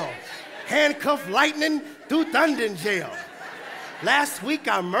a whale, handcuffed lightning through thunder in jail. Last week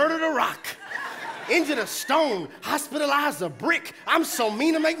I murdered a rock, injured a stone, hospitalized a brick. I'm so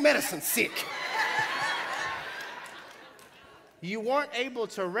mean to make medicine sick. You weren't able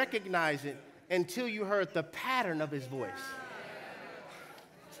to recognize it until you heard the pattern of his voice.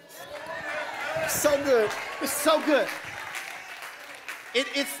 So good. It's so good.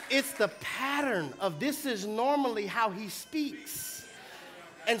 It's the pattern of this is normally how he speaks.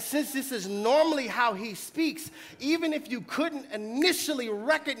 And since this is normally how he speaks, even if you couldn't initially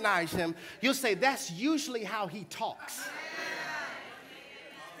recognize him, you'll say that's usually how he talks.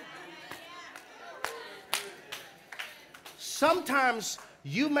 Sometimes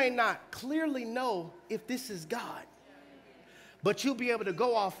you may not clearly know if this is God, but you'll be able to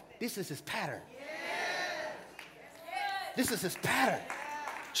go off, this is his pattern. This is his pattern.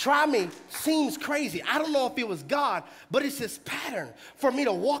 Try me seems crazy. I don't know if it was God, but it's his pattern for me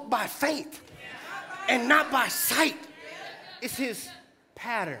to walk by faith and not by sight. It's his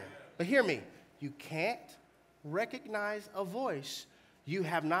pattern. But hear me, you can't recognize a voice you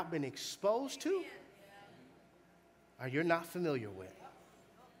have not been exposed to or you're not familiar with.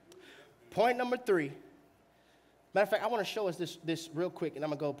 Point number 3. Matter of fact, I want to show us this real quick, and I'm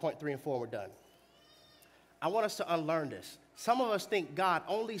going to go point 3 and 4, we're done. I want us to unlearn this. Some of us think God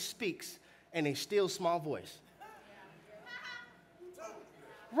only speaks in a still small voice.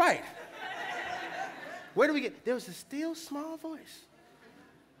 Right. Where do we get? There was a still small voice.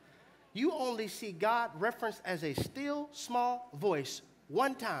 You only see God referenced as a still small voice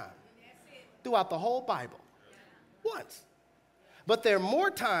one time throughout the whole Bible. Once. But there are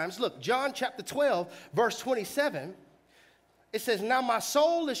more times. Look, John chapter 12, verse 27. It says, now my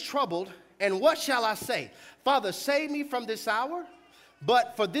soul is troubled, and what shall I say? Father, save me from this hour,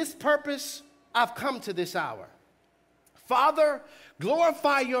 but for this purpose I've come to this hour. Father,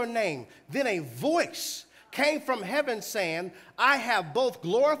 glorify your name. Then a voice came from heaven saying, I have both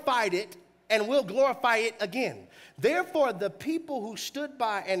glorified it and we'll glorify it again. Therefore, the people who stood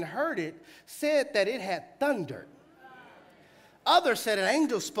by and heard it said that it had thundered. Others said an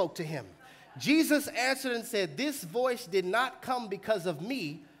angel spoke to him. Jesus answered and said, this voice did not come because of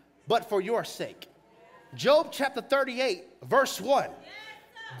me, but for your sake. Job chapter 38, verse 1.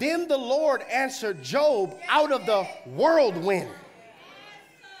 Then the Lord answered Job out of the whirlwind.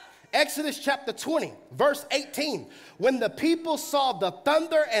 Exodus chapter 20, verse 18. When the people saw the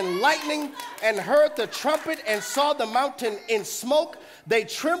thunder and lightning and heard the trumpet and saw the mountain in smoke, they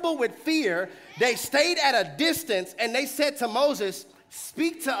trembled with fear. They stayed at a distance and they said to Moses,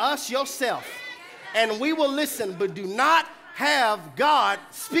 speak to us yourself and we will listen, but do not have God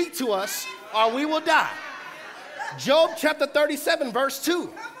speak to us or we will die. Job chapter 37, verse 2.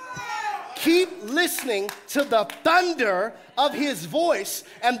 Keep listening to the thunder of his voice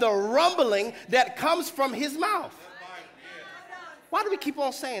and the rumbling that comes from his mouth. Why do we keep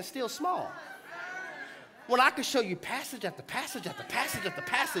on saying still small? When I could show you passage after passage after passage after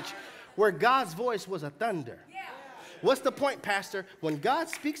passage where God's voice was a thunder. What's the point, Pastor? When God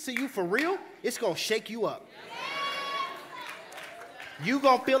speaks to you for real, it's going to shake you up. You're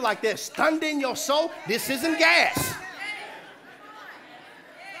going to feel like there's thunder in your soul. This isn't gas.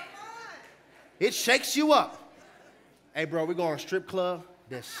 It shakes you up. Hey, bro, we're going to a strip club.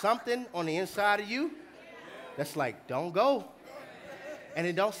 There's something on the inside of you that's like, don't go. And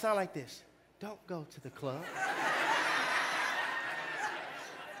it don't sound like this. Don't go to the club.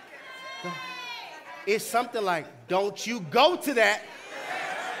 It's something like, don't you go to that.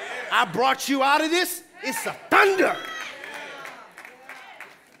 I brought you out of this. It's a thunder.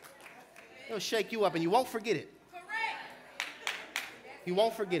 It'll shake you up and you won't forget it. You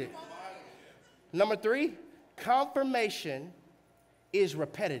won't forget it. Number 3, confirmation is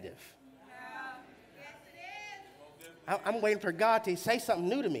repetitive. I'm waiting for God to say something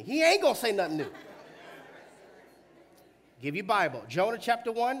new to me. He ain't going to say nothing new. Give you Bible. Jonah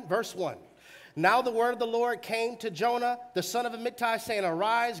chapter 1, verse 1. Now the word of the Lord came to Jonah, the son of Amittai, saying,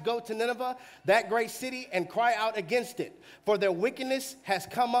 arise, go to Nineveh, that great city, and cry out against it, for their wickedness has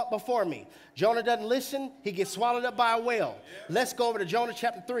come up before me. Jonah doesn't listen. He gets swallowed up by a whale. Let's go over to Jonah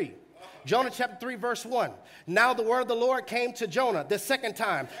chapter 3. Jonah chapter 3, verse 1. Now the word of the Lord came to Jonah the second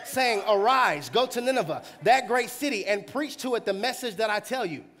time, saying, arise, go to Nineveh, that great city, and preach to it the message that I tell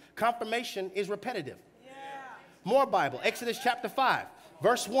you. Confirmation is repetitive. Yeah. More Bible. Exodus chapter 5,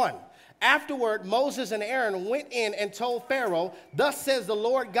 verse 1. Afterward, Moses and Aaron went in and told Pharaoh, thus says the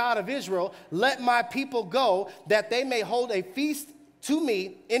Lord God of Israel, let my people go, that they may hold a feast to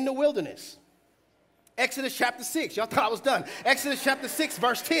me in the wilderness. Exodus chapter 6. Y'all thought I was done. Exodus chapter 6,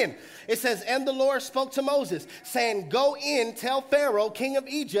 verse 10. It says, and the Lord spoke to Moses, saying, go in, tell Pharaoh, king of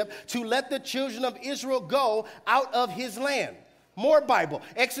Egypt, to let the children of Israel go out of his land. More Bible.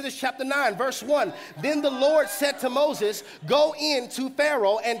 Exodus chapter 9, verse 1. Then the Lord said to Moses, go in to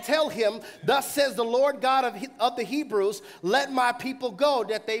Pharaoh and tell him, thus says the Lord God of the Hebrews, let my people go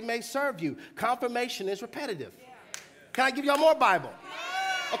that they may serve you. Confirmation is repetitive. Can I give y'all more Bible?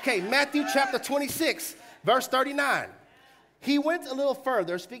 Okay, Matthew chapter 26, verse 39. He went a little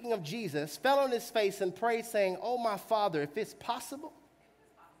further, speaking of Jesus, fell on his face and prayed, saying, oh, my Father, if it's possible,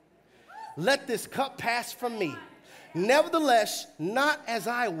 let this cup pass from me. Nevertheless, not as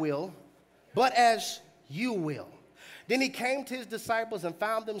I will, but as you will. Then he came to his disciples and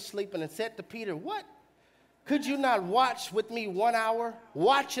found them sleeping and said to Peter, what? Could you not watch with me 1 hour?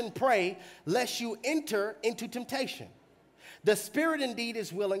 Watch and pray, lest you enter into temptation. The spirit indeed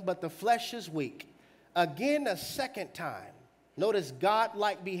is willing, but the flesh is weak. Again, a second time. Notice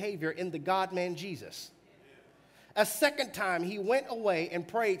God-like behavior in the God-man Jesus. A second time he went away and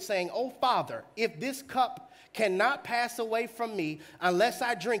prayed, saying, oh, Father, if this cup cannot pass away from me unless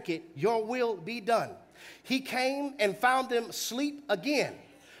I drink it, your will be done. He came and found them asleep again,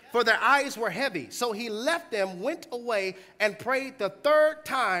 for their eyes were heavy. So he left them, went away, and prayed the third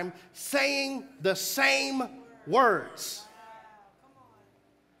time, saying the same words.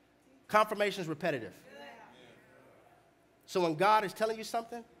 Confirmation is repetitive. So when God is telling you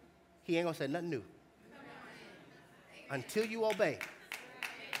something, he ain't going to say nothing new until you obey.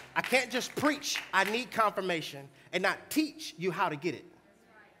 I can't just preach, I need confirmation, and not teach you how to get it.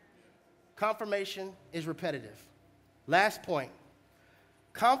 Confirmation is repetitive. Last point.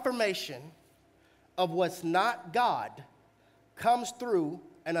 Confirmation of what's not God comes through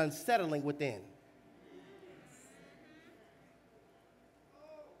an unsettling within.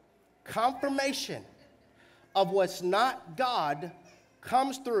 Confirmation of what's not God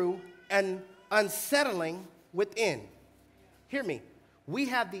comes through an unsettling within. Hear me. We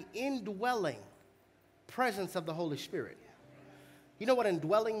have the indwelling presence of the Holy Spirit. You know what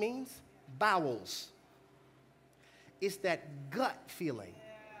indwelling means? bowels. It's that gut feeling.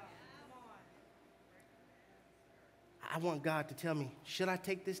 I want God to tell me, should I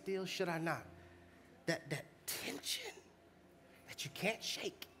take this deal? Should I not? That tension that you can't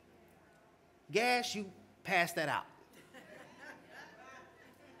shake. Gas, you pass that out.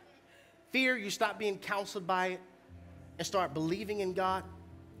 Fear, you stop being counseled by it and start believing in God.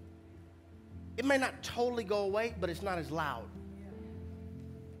 It may not totally go away, but it's not as loud.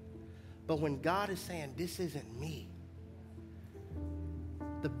 But when God is saying, this isn't me,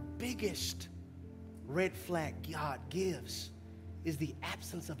 the biggest red flag God gives is the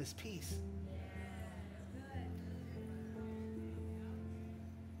absence of his peace.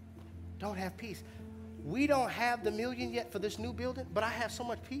 Don't have peace. We don't have the million yet for this new building, but I have so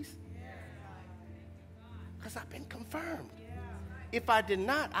much peace because I've been confirmed. If I did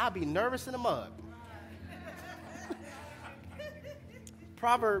not, I'd be nervous in a mug.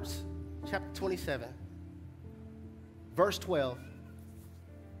 Proverbs chapter 27, verse 12.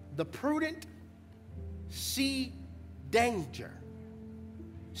 The prudent see danger.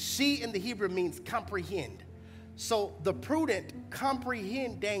 See in the Hebrew means comprehend. So the prudent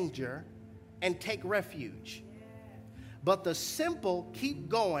comprehend danger and take refuge. But the simple keep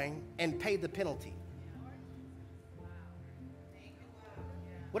going and pay the penalty.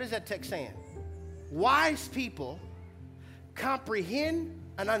 What is that text saying? Wise people comprehend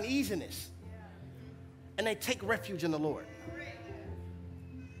an uneasiness and they take refuge in the Lord.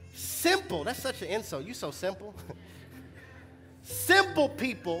 Simple, that's such an insult. You so simple. Simple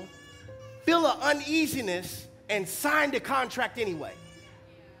people feel an uneasiness and sign the contract anyway.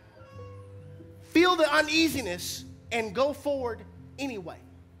 Feel the uneasiness and go forward anyway.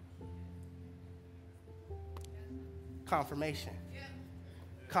 Confirmation.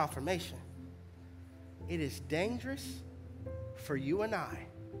 Confirmation. It is dangerous for you and I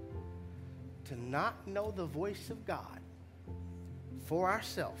to not know the voice of God for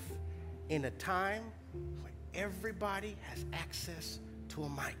ourselves in a time when everybody has access to a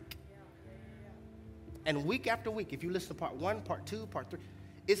mic. And week after week, if you listen to part 1, part 2, part 3,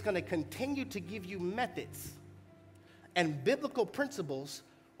 it's going to continue to give you methods and biblical principles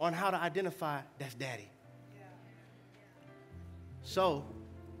on how to identify that's daddy. So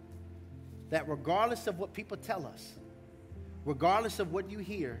that regardless of what people tell us, regardless of what you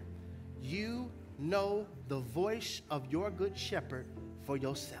hear, you know the voice of your good shepherd for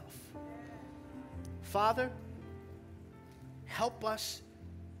yourself. Father, help us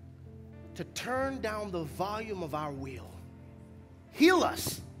to turn down the volume of our will. Heal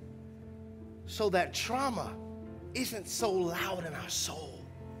us so that trauma isn't so loud in our soul.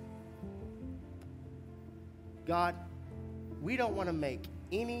 God, we don't want to make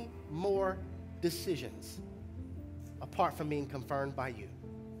any more decisions apart from being confirmed by you.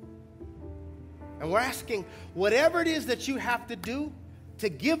 And we're asking whatever it is that you have to do to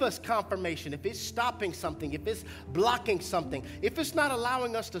give us confirmation. If it's stopping something, if it's blocking something, if it's not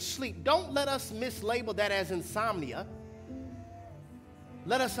allowing us to sleep, don't let us mislabel that as insomnia.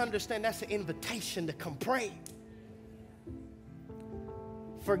 Let us understand that's an invitation to come pray.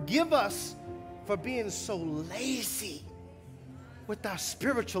 Forgive us for being so lazy with our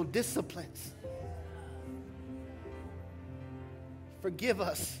spiritual disciplines. Forgive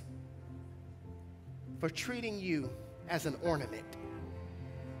us for treating you as an ornament,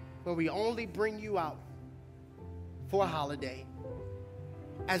 where we only bring you out for a holiday,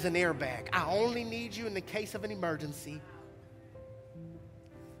 as an airbag. I only need you in the case of an emergency.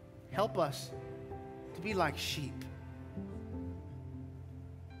 Help us to be like sheep.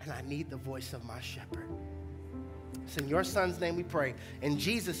 And I need the voice of my shepherd. It's in your son's name we pray. In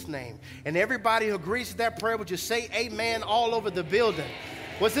Jesus' name. And everybody who agrees with that prayer would just say amen all over the building.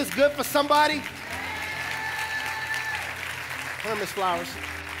 Was this good for somebody? Come on, Miss Flowers.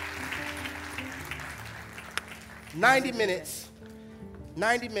 90 minutes.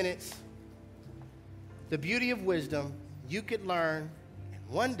 90 minutes. The beauty of wisdom. You could learn in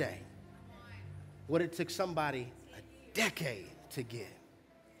one day what it took somebody a decade to get.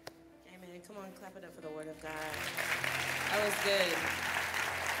 Amen. Come on, clap it up for the word of God. That was good.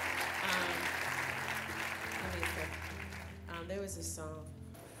 There was a song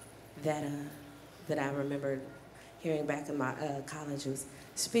that I remembered hearing back in my college. Was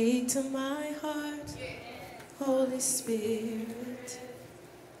 "Speak to my heart, Holy Spirit,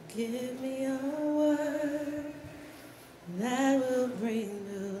 give me a word that will bring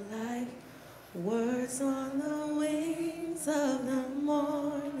new life, words on the wings of the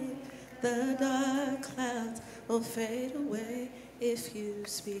morning. The dark clouds will fade away if you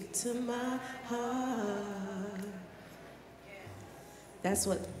speak to my heart." That's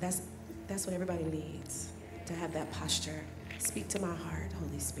That's what everybody needs, to have that posture. Speak to my heart,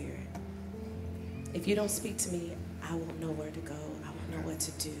 Holy Spirit. If you don't speak to me, I won't know where to go. I won't know what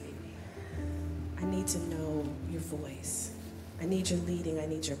to do. I need to know your voice. I need your leading. I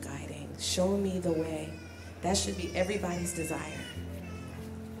need your guiding. Show me the way. That should be everybody's desire.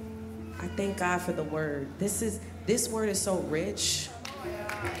 I thank God for the word. This word is so rich.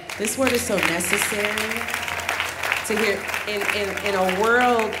 This word is so necessary to hear in a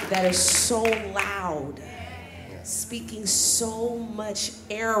world that is so loud, speaking so much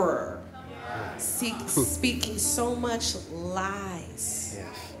error, speaking so much lies,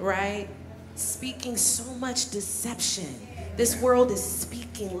 right? Speaking so much deception. This world is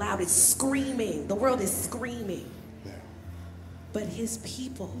speaking loud. It's screaming. The world is screaming. But his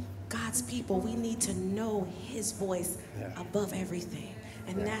people, God's people, we need to know his voice above everything.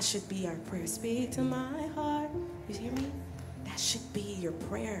 And that should be our prayer. Speak to my heart. You hear me? That should be your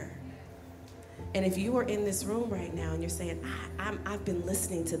prayer. And if you are in this room right now and you're saying, I've been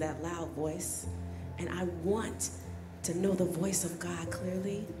listening to that loud voice and I want to know the voice of God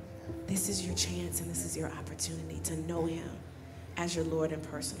clearly, this is your chance and this is your opportunity to know him as your Lord and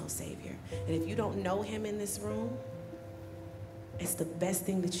personal Savior. And if you don't know him in this room, it's the best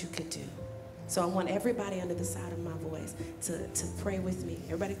thing that you could do. So I want everybody under the sound of my voice to pray with me.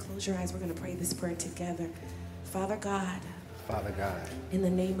 Everybody close your eyes. We're going to pray this prayer together. Father God, in the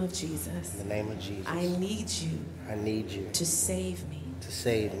name of Jesus, I need you to save me,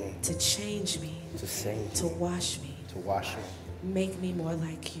 to change me, to wash me, make me more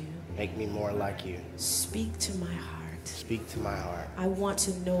like you. Speak to my heart. I want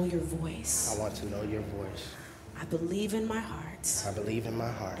to know your voice. I believe in my heart.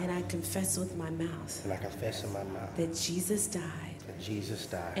 And I confess with my mouth. That Jesus died.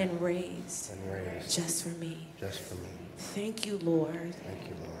 And raised. Just for me. Thank you, Lord.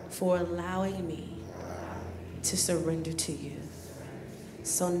 For allowing me to surrender to you.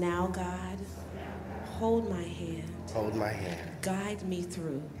 So now, God, hold my hand. Guide me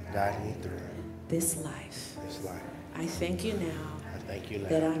through this life. I thank you now.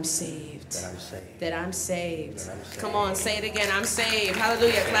 That I'm saved. That I'm saved. Come on, say it again. I'm saved.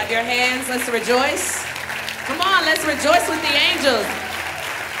 Hallelujah. Clap your hands. Let's rejoice. Come on, let's rejoice with the angels.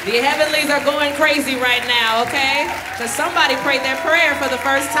 The heavenlies are going crazy right now, okay? Because somebody prayed their prayer for the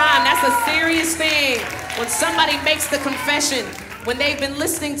first time. That's a serious thing. When somebody makes the confession, when they've been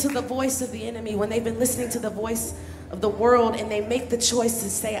listening to the voice of the enemy, when they've been listening to the voice of the world, and they make the choice to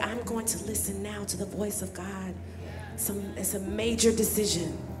say, I'm going to listen now to the voice of God. It's a major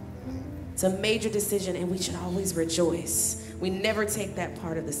decision. It's a major decision, and we should always rejoice. We never take that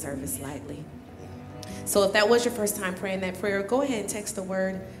part of the service lightly. So if that was your first time praying that prayer, go ahead and text the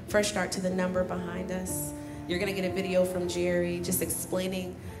word Fresh Start to the number behind us. You're going to get a video from Jerry just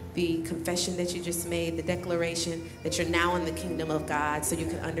explaining the confession that you just made, the declaration that you're now in the kingdom of God, so you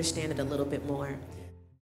can understand it a little bit more.